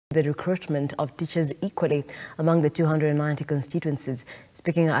The recruitment of teachers equally among the 290 constituencies.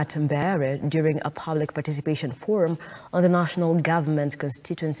 Speaking at Mbeere during a public participation forum on the National Government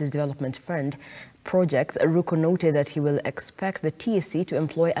Constituencies Development Fund project, Ruko noted that he will expect the TSC to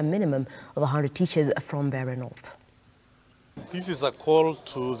employ a minimum of 100 teachers from Mbeere North. This is a call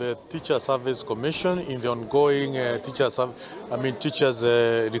to the Teacher Service Commission in the ongoing teachers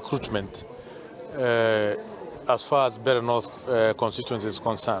recruitment as far as Mbeere North constituency is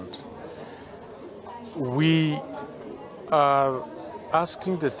concerned. We are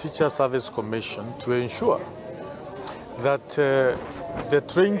asking the Teacher Service Commission to ensure that the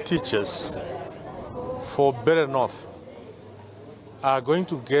trained teachers for Mbeere North are going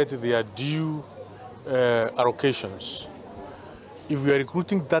to get their due allocations. If we are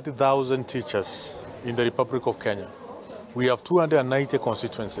recruiting 30,000 teachers in the Republic of Kenya, we have 290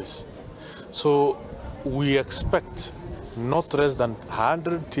 constituencies. So we expect not less than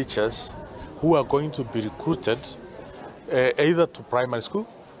 100 teachers who are going to be recruited either to primary school,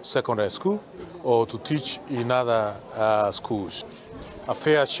 secondary school, or to teach in other schools. A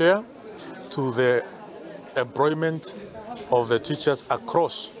fair share to the employment of the teachers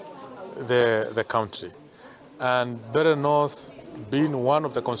across the country. And Mbeere North being one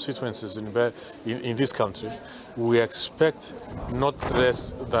of the constituencies in this country, we expect not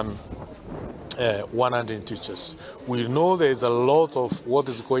less than 100 teachers. We know there is a lot of what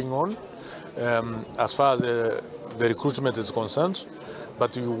is going on as far as the recruitment is concerned,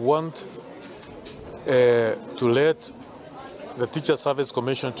 but we want to let the Teacher Service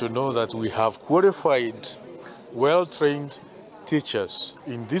Commission to know that we have qualified, well-trained teachers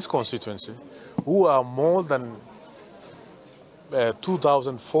in this constituency who are more than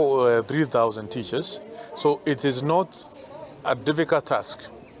 2,000, 3,000 teachers. So it is not a difficult task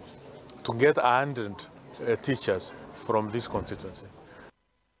to get 100 teachers from this constituency.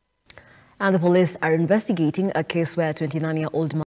 And the police are investigating a case where a 29-year-old man